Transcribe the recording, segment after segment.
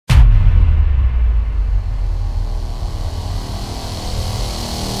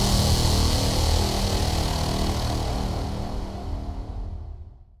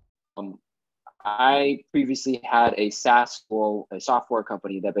I previously had a SaaS tool, a software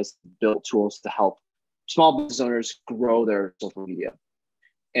company that basically built tools to help small business owners grow their social media.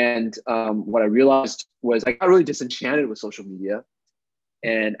 And what I realized was I got really disenchanted with social media.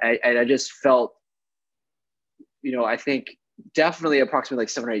 And I just felt, I think definitely approximately like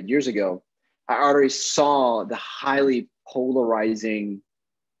 7 or 8 years ago, I already saw the highly polarizing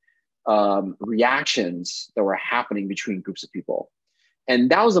reactions that were happening between groups of people.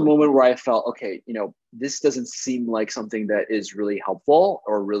 And that was a moment where I felt, okay, this doesn't seem like something that is really helpful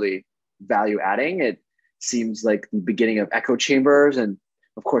or really value adding. It seems like the beginning of echo chambers. And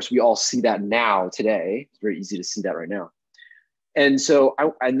of course, we all see that now today. It's very easy to see that right now. And so,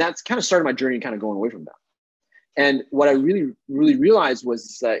 and that's kind of started my journey kind of going away from that. And what I really, really realized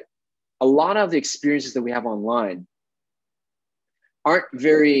was that a lot of the experiences that we have online aren't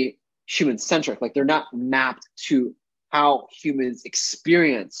very human-centric. Like they're not mapped to how humans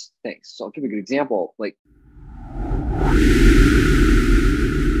experience things. So I'll give you a good example. Like,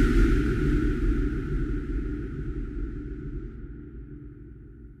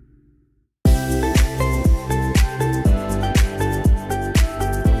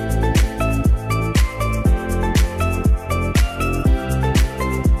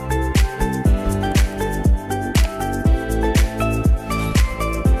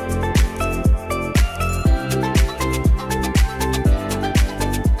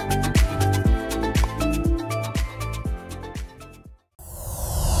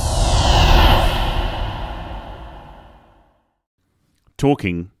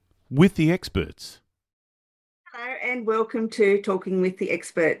 Talking with the Experts. Hello and welcome to Talking with the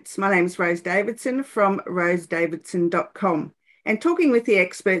Experts. My name is Rose Davidson from rosedavidson.com. And Talking with the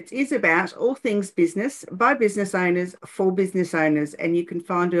Experts is about all things business by business owners for business owners. And you can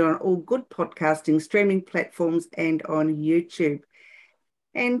find it on all good podcasting streaming platforms and on YouTube.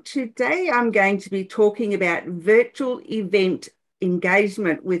 And today I'm going to be talking about virtual event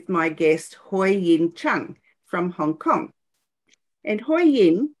engagement with my guest, Ho Yin Cheung from Hong Kong. And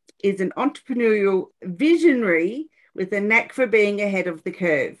Hoyin is an entrepreneurial visionary with a knack for being ahead of the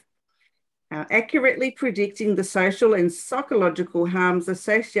curve, accurately predicting the social and psychological harms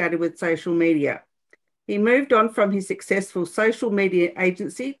associated with social media. He moved on from his successful social media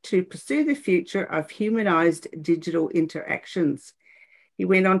agency to pursue the future of humanized digital interactions. He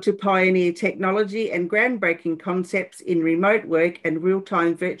went on to pioneer technology and groundbreaking concepts in remote work and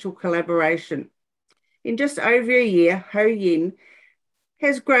real-time virtual collaboration. In just over a year, Hoyin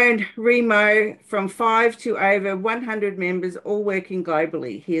has grown Remo from 5 to over 100 members, all working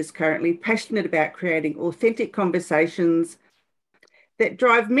globally. He is currently passionate about creating authentic conversations that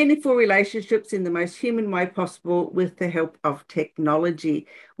drive meaningful relationships in the most human way possible with the help of technology.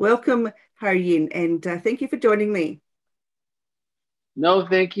 Welcome, Hoyin, and thank you for joining me. No,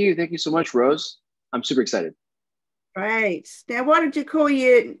 thank you. Thank you so much, Rose. I'm super excited. Great. Now, why did you call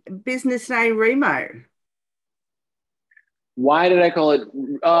your business name Remo? Why did I call it?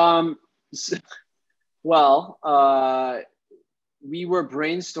 We were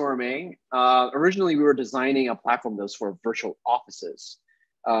brainstorming. Originally, we were designing a platform that was for virtual offices,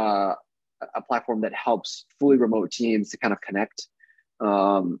 a platform that helps fully remote teams to kind of connect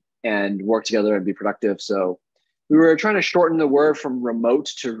and work together and be productive. So we were trying to shorten the word from remote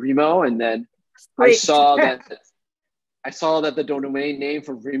to Remo, and then I saw that the domain name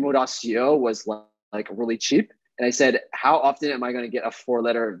for Remo.co was like really cheap. And I said, how often am I going to get a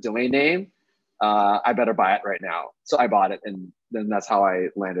 4-letter domain name? I better buy it right now. So I bought it, and then that's how I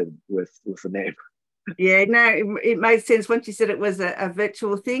landed with the name. Yeah, no, it made sense. Once you said it was a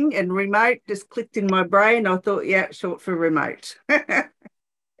virtual thing, and remote just clicked in my brain. I thought, yeah, short for remote.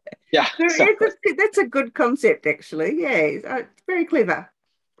 Yeah, exactly. That's a good concept, actually. Yeah, it's very clever.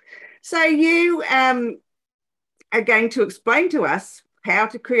 So you are going to explain to us how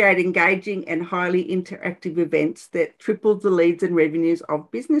to create engaging and highly interactive events that triple the leads and revenues of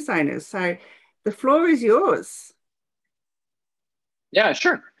business owners. So the floor is yours. Yeah,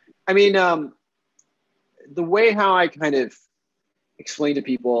 sure. I mean, the way how I kind of explain to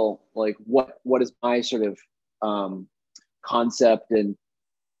people like what is my sort of concept and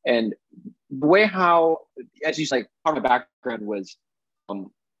the way how, as you said, like part of my background was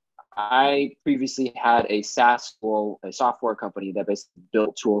I previously had a SaaS tool, a software company that basically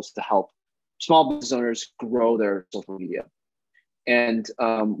built tools to help small business owners grow their social media. And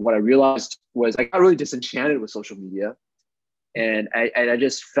what I realized was I got really disenchanted with social media. And I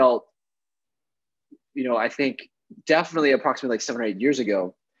just felt, I think definitely approximately like 7 or 8 years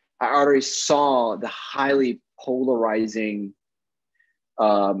ago, I already saw the highly polarizing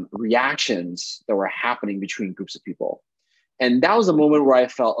reactions that were happening between groups of people. And that was a moment where I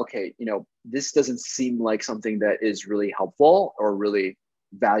felt, okay, this doesn't seem like something that is really helpful or really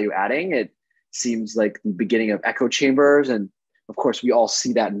value adding. It seems like the beginning of echo chambers. And of course, we all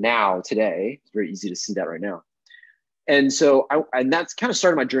see that now today. It's very easy to see that right now. And so, and that's kind of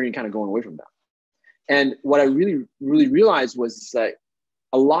started my journey kind of going away from that. And what I really, really realized was that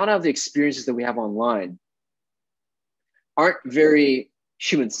a lot of the experiences that we have online aren't very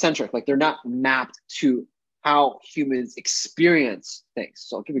human-centric. Like they're not mapped to how humans experience things.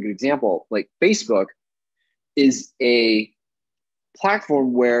 So I'll give you a good example. Like Facebook is a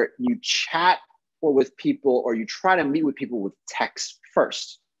platform where you chat or with people, or you try to meet with people with text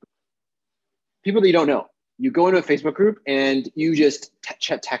first. People that you don't know. You go into a Facebook group and you just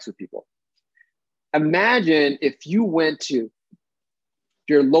chat text with people. Imagine if you went to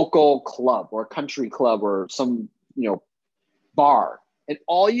your local club or country club or some, bar, and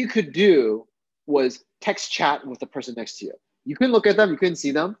all you could do was text chat with the person next to you. You couldn't look at them, you couldn't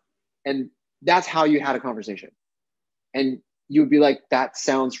see them, and that's how you had a conversation. And you would be like, that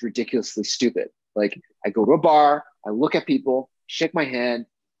sounds ridiculously stupid. Like, I go to a bar, I look at people, shake my hand,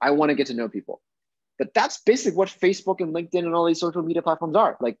 I want to get to know people. But that's basically what Facebook and LinkedIn and all these social media platforms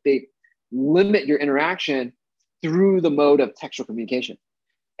are. Like, they limit your interaction through the mode of textual communication.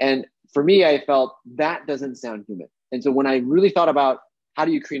 And for me, I felt that doesn't sound human. And so when I really thought about how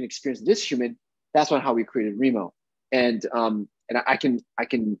do you create an experience that is human, that's how we created Remo. And I can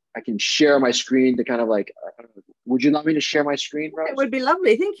share my screen to kind of like, would you allow me to share my screen, Rose? It would be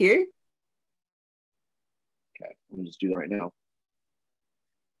lovely. Thank you. Okay, let me just do that right now.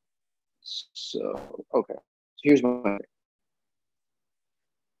 So, okay, here's my.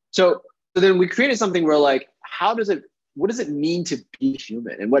 So then we created something where like, what does it mean to be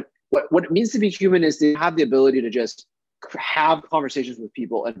human? And what it means to be human is to have the ability to just have conversations with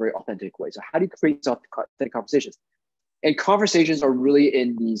people in a very authentic way. So how do you create authentic conversations? And conversations are really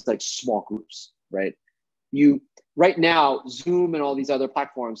in these like small groups, right? Right now, Zoom and all these other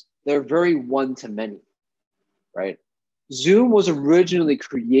platforms, they're very one-to-many, right? Zoom was originally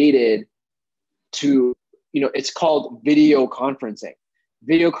created to, it's called video conferencing.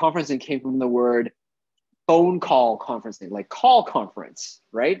 Video conferencing came from the word phone call conferencing, like call conference,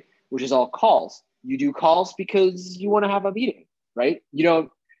 right? Which is all calls. You do calls because you want to have a meeting, right? You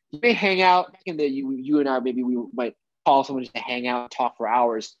may hang out back in the, you and I, maybe we might call someone just to hang out and talk for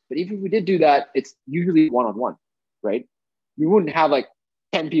hours. But even if we did do that, it's usually one-on-one, right? We wouldn't have like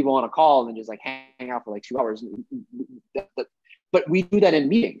 10 people on a call and just like hang out for like 2 hours. But we do that in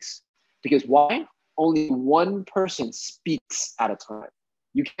meetings because why? Only one person speaks at a time.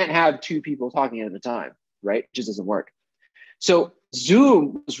 You can't have two people talking at a time, right? It just doesn't work. So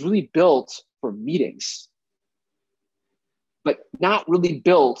Zoom was really built for meetings, but not really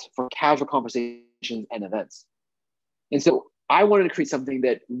built for casual conversations and events. And so I wanted to create something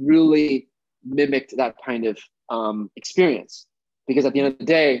that really mimicked that kind of experience. Because at the end of the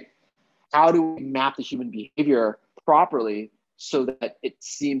day, how do we map the human behavior properly so that it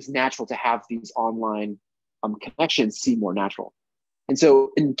seems natural to have these online connections seem more natural? And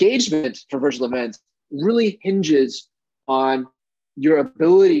so engagement for virtual events really hinges on your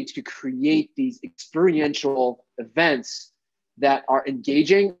ability to create these experiential events that are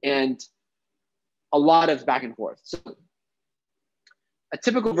engaging and a lot of back and forth. So a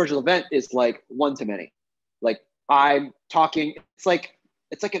typical virtual event is like one-to-many. Like I'm talking, it's like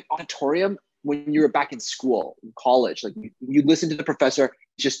an auditorium when you were back in school, in college. Like you listen to the professor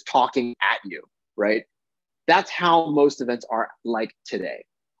just talking at you, right? That's how most events are like today,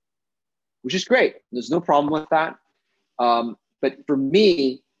 which is great. There's no problem with that. But for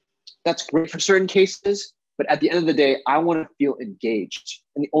me, that's great for certain cases. But at the end of the day, I want to feel engaged.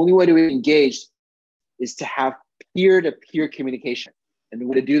 And the only way to be engaged is to have peer-to-peer communication. And the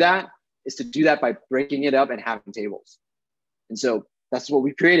way to do that is to do that by breaking it up and having tables. And so that's what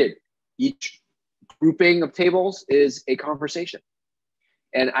we created. Each grouping of tables is a conversation.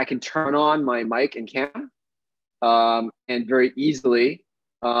 And I can turn on my mic and cam and very easily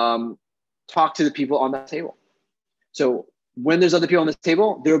talk to the people on that table. So when there's other people on this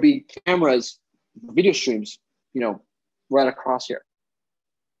table, there'll be cameras, video streams, right across here.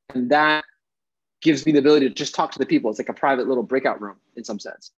 And that gives me the ability to just talk to the people. It's like a private little breakout room in some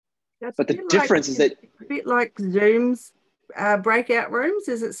sense. But the difference is that a bit like Zoom's breakout rooms.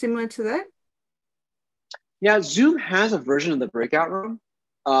 Is it similar to that? Yeah, Zoom has a version of the breakout room.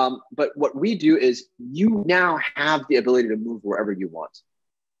 But what we do is you now have the ability to move wherever you want,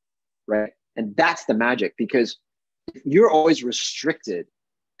 right? And that's the magic, because if you're always restricted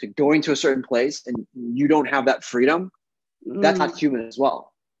to going to a certain place and you don't have that freedom, that's not human as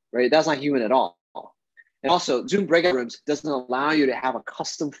well, right? That's not human at all. And also, Zoom breakout rooms doesn't allow you to have a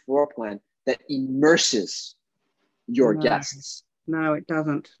custom floor plan that immerses your guests. No, it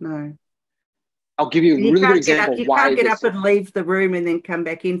doesn't. No. I'll give you a really good example You why can't get up and leave the room and then come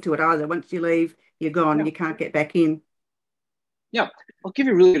back into it either. Once you leave, you're gone. Yeah. You can't get back in. Yeah, I'll give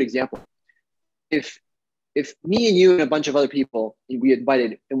you a really good example. If me and you and a bunch of other people we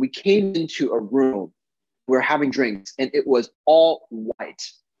invited and we came into a room, we're having drinks and it was all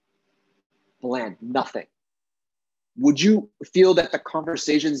white, bland, nothing. Would you feel that the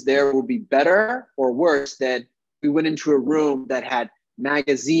conversations there would be better or worse than we went into a room that had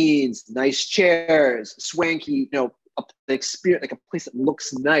magazines, nice chairs, swanky, experience, like a place that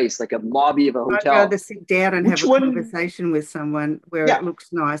looks nice, like a lobby of a hotel? I'd rather sit down and have a conversation with someone where it looks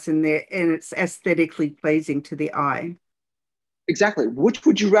nice and it's aesthetically pleasing to the eye. Exactly. Which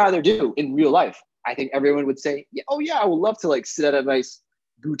would you rather do in real life? I think everyone would say, oh yeah, I would love to like sit at a nice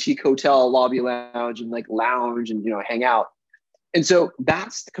boutique hotel lobby lounge and like lounge and hang out. And so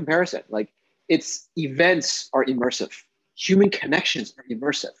that's the comparison. Like events are immersive. Human connections are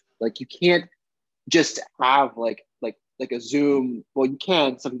immersive. Like you can't just have like a Zoom. Well, you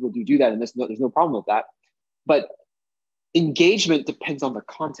can. Some people do that, and there's no problem with that. But engagement depends on the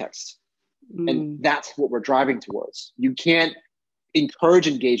context, and that's what we're driving towards. You can't encourage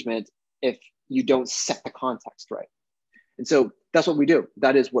engagement if you don't set the context right. And so that's what we do.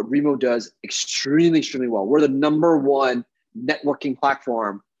 That is what Remo does extremely, extremely well. We're the #1 networking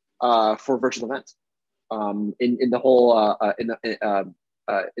platform for virtual events in the whole in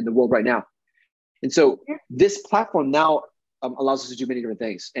the world right now. And so this platform now allows us to do many different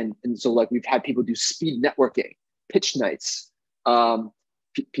things. And so like we've had people do speed networking, pitch nights.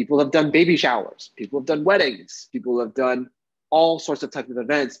 People have done baby showers. People have done weddings. People have done all sorts of types of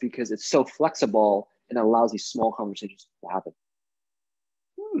events because it's so flexible and allows these small conversations to happen.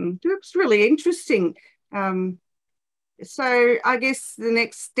 That's really interesting. So I guess the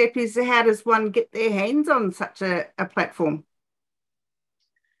next step is how does one get their hands on such a platform?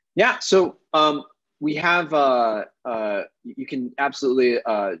 Yeah, so we have, you can absolutely,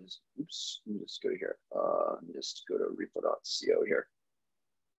 oops, let me just go here. Let me just go to repo.co here.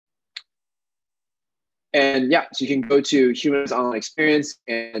 And yeah, so you can go to Humans Online Experience,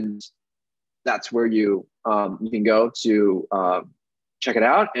 and that's where you can go to check it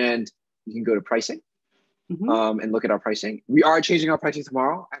out, and you can go to pricing and look at our pricing. We are changing our pricing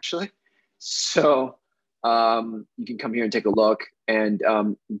tomorrow, actually. So you can come here and take a look and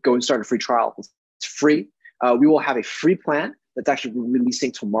go and start a free trial. It's free. We will have a free plan that's actually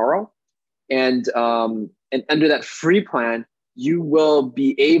releasing tomorrow. And under that free plan, you will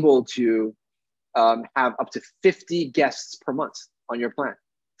be able to have up to 50 guests per month on your plan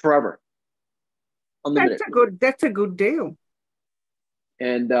forever. Unlimited. That's a good deal.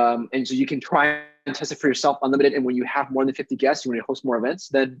 And so you can try and test it for yourself, unlimited. And when you have more than 50 guests, you want to host more events,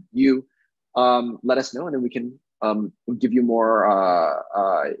 then you let us know, and then we can give you a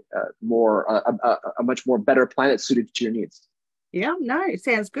much more better plan that's suited to your needs. Yeah, no, it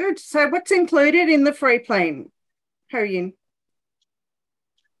sounds good. So what's included in the free plan, Hoyin?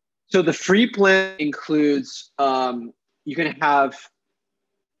 So the free plan includes you can have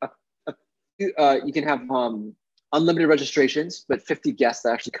unlimited registrations, but 50 guests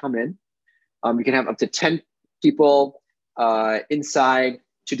that actually come in. You can have up to 10 people inside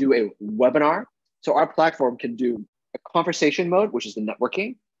to do a webinar. So our platform can do a conversation mode, which is the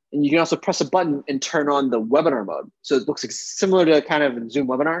networking. And you can also press a button and turn on the webinar mode. So it looks like similar to kind of Zoom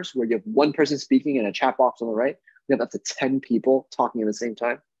webinars where you have one person speaking and a chat box on the right. We have up to 10 people talking at the same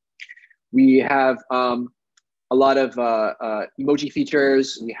time. We have a lot of emoji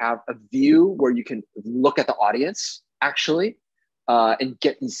features. We have a view where you can look at the audience actually and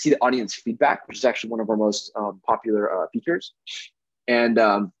see the audience feedback, which is actually one of our most popular features. And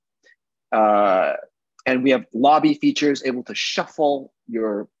we have lobby features, able to shuffle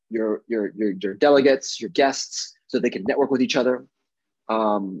your delegates, your guests, so they can network with each other,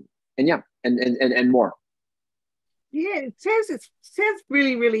 and more. Yeah, it sounds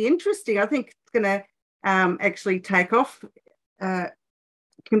really, really interesting. I think it's going to actually take off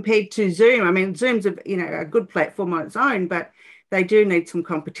compared to Zoom. I mean, Zoom's a good platform on its own, but they do need some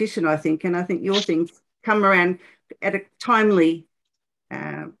competition, I think. And I think your things come around at a timely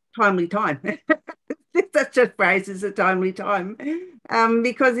time. That's just phrase, is a timely time,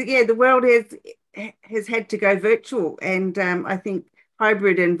 because the world has had to go virtual, and I think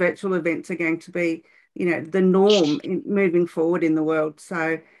hybrid and virtual events are going to be the norm moving forward in the world.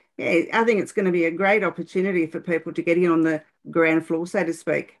 So yeah, I think it's going to be a great opportunity for people to get in on the ground floor, so to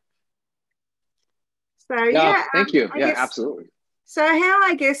speak. So yeah, thank you. Absolutely. So how,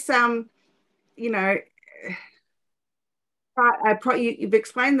 I guess, you've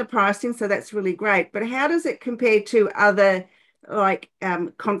explained the pricing, so that's really great. But how does it compare to other like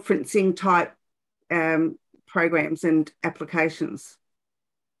conferencing type programs and applications?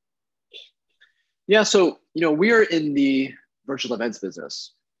 Yeah, so we are in the virtual events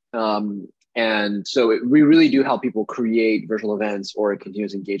business, and so we really do help people create virtual events or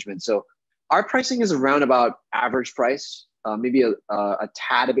continuous engagement. So our pricing is around about average price, maybe a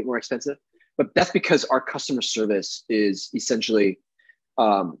tad a bit more expensive, but that's because our customer service is essentially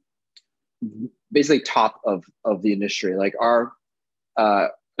basically top of the industry. Like our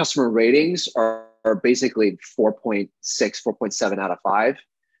customer ratings are basically 4.6, 4.7 out of 5.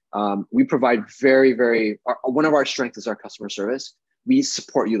 We provide one of our strengths is our customer service. We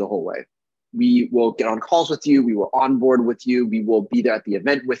support you the whole way. We will get on calls with you. We will onboard with you. We will be there at the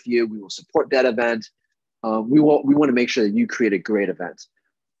event with you. We will support that event. We want to make sure that you create a great event.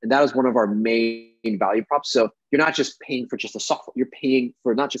 And that is one of our main value props. So you're not just paying for just the software, you're paying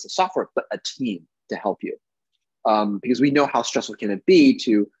for not just the software, but a team to help you. Because we know how stressful can it be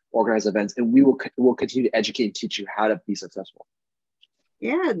to organize events, and we'll continue to educate and teach you how to be successful.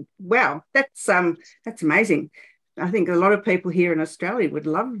 Yeah, wow, that's amazing. I think a lot of people here in Australia would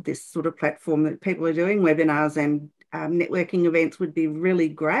love this sort of platform that people are doing. Webinars and networking events would be really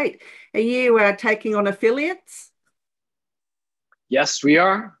great. Are you taking on affiliates? Yes, we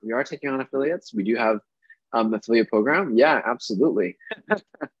are. We are taking on affiliates. We do have affiliate program. Yeah, absolutely.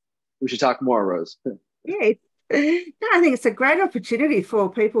 We should talk more, Rose. Yeah, no, I think it's a great opportunity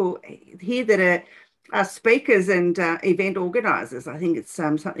for people here that are speakers and event organisers. I think it's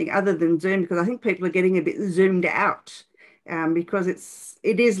something other than Zoom, because I think people are getting a bit zoomed out because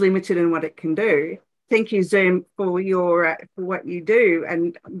it is limited in what it can do. Thank you, Zoom, for for what you do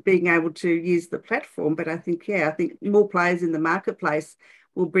and being able to use the platform. But I think more players in the marketplace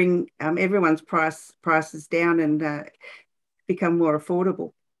will bring everyone's prices down and become more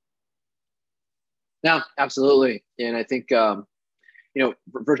affordable. Yeah, absolutely. And I think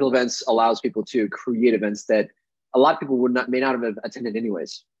virtual events allows people to create events that a lot of people may not have attended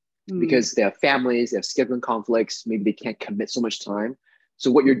anyways, because they have families, they have scheduling conflicts, maybe they can't commit so much time. So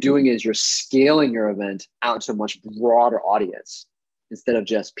what you're doing is you're scaling your event out to a much broader audience instead of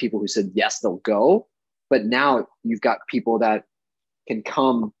just people who said yes, they'll go. But now you've got people that can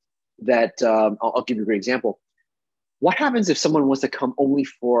come. That I'll give you a great example. What happens if someone wants to come only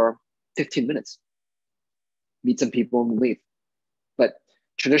for 15 minutes? Meet some people and leave. But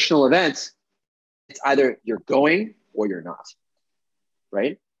traditional events, it's either you're going or you're not,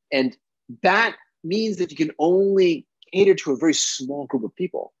 right? And that means that you can only cater to a very small group of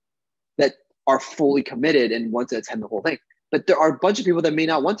people that are fully committed and want to attend the whole thing. But there are a bunch of people that may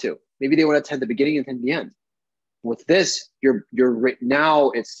not want to. Maybe they want to attend the beginning and attend the end. With this, you're now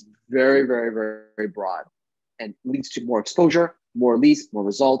it's very, very, very, very broad and leads to more exposure, more leads, more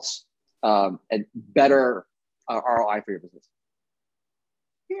results, and better ROI for your business.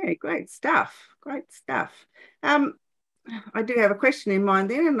 Yeah, great stuff. Great stuff. I do have a question in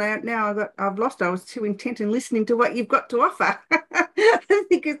mind there, and now I've lost. I was too intent in listening to what you've got to offer. I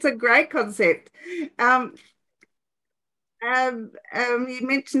think it's a great concept. You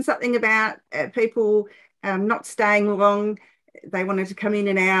mentioned something about people not staying long. They wanted to come in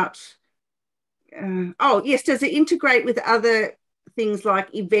and out. Oh, yes. Does it integrate with other things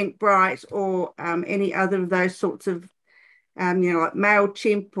like Eventbrite or any other of those sorts of like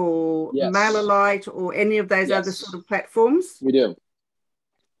MailChimp or Yes. MailerLite or any of those other sort of platforms? We do.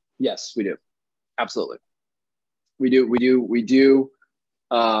 Yes, we do. Absolutely. We do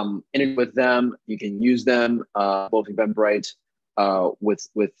integrate with them. You can use them, both Eventbrite with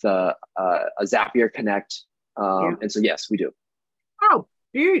a Zapier Connect. And so, yes, we do. Oh,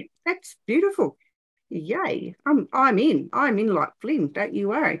 that's beautiful. Yay. I'm in like Flynn, don't you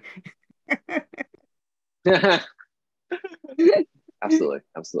worry. Absolutely.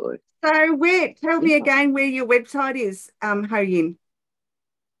 So tell me again where your website is, Hoyin.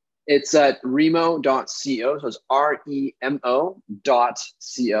 It's at remo.co. So it's REMO.co.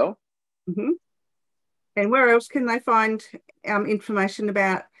 Mm-hmm. And where else can they find information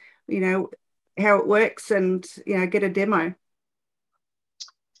about, how it works and, get a demo?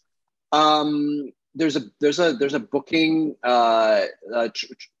 There's a booking,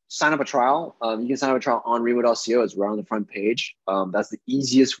 sign up a trial. You can sign up a trial on remo.co. It's right on the front page. That's the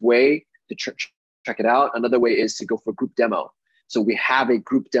easiest way to check it out. Another way is to go for a group demo. So we have a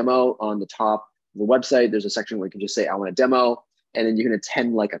group demo on the top of the website. There's a section where you can just say, I want a demo. And then you can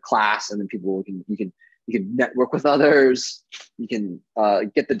attend like a class, and then you can network with others. You can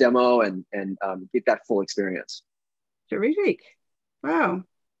get the demo and get that full experience. Terrific. Wow.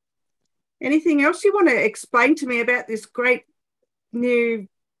 Anything else you want to explain to me about this great new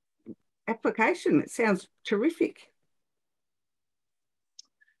application? It sounds terrific.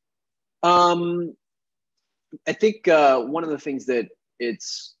 I think one of the things that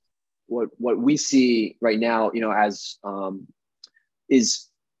it's what we see right now, as is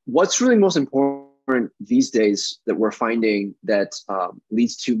what's really most important these days that we're finding that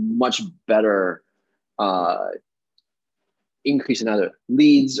leads to much better increase in either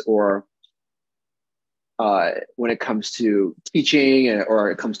leads or when it comes to teaching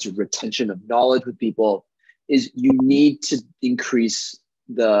or it comes to retention of knowledge with people is you need to increase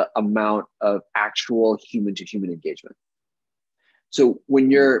the amount of actual human to human engagement. So when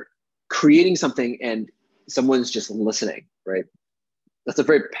you're creating something and someone's just listening, right? That's a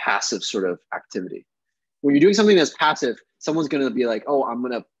very passive sort of activity. When you're doing something that's passive, someone's going to be like, oh, I'm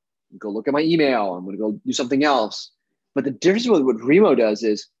going to go look at my email. I'm going to go do something else. But the difference with what Remo does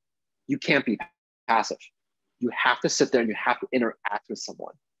is you can't be passive. You have to sit there and you have to interact with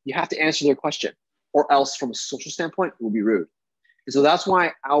someone. You have to answer their question, or else from a social standpoint, it will be rude. And so that's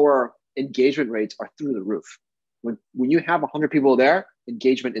why our engagement rates are through the roof. When you have 100 people there,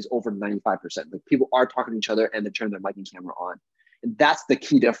 engagement is over 95%. Like people are talking to each other and they turn their mic and camera on. And that's the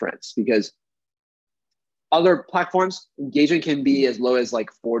key difference, because other platforms, engagement can be as low as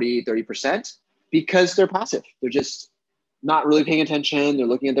like 40, 30% because they're passive. They're just not really paying attention. They're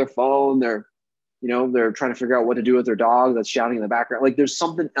looking at their phone. They're trying to figure out what to do with their dog that's shouting in the background. Like there's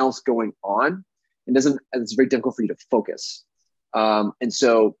something else going on. It's very difficult for you to focus. And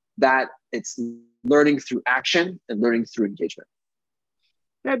so that it's learning through action and learning through engagement.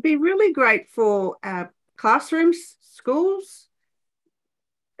 That'd be really great for classrooms, schools,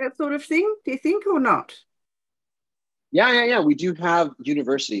 that sort of thing, do you think, or not? Yeah. We do have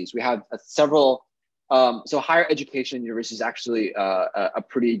universities. We have several. So higher education university is actually a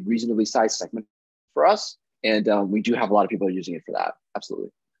pretty reasonably sized segment for us. And we do have a lot of people using it for that.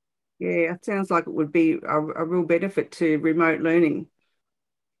 Absolutely. Yeah, it sounds like it would be a real benefit to remote learning,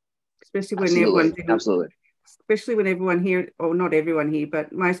 especially when especially when everyone here, or not everyone here,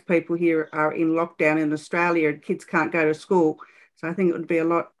 but most people here are in lockdown in Australia and kids can't go to school. So I think it would be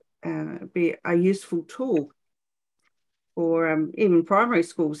be a useful tool for even primary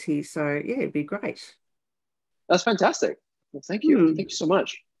schools here. So yeah, it'd be great. That's fantastic. Well, thank you. Thank you so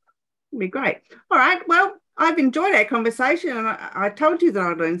much. It'd be great. All right. Well, I've enjoyed our conversation, and I told you that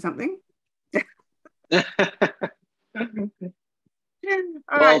I'd learn something. Well,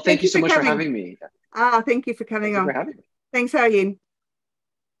 right, thank you so much for having me. Thank you for coming on. Thank you for having me. Thanks, Hoyin.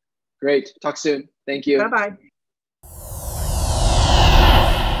 Great. Talk soon. Thank you. Bye-bye.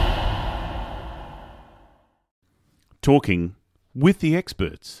 Talking with the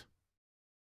experts.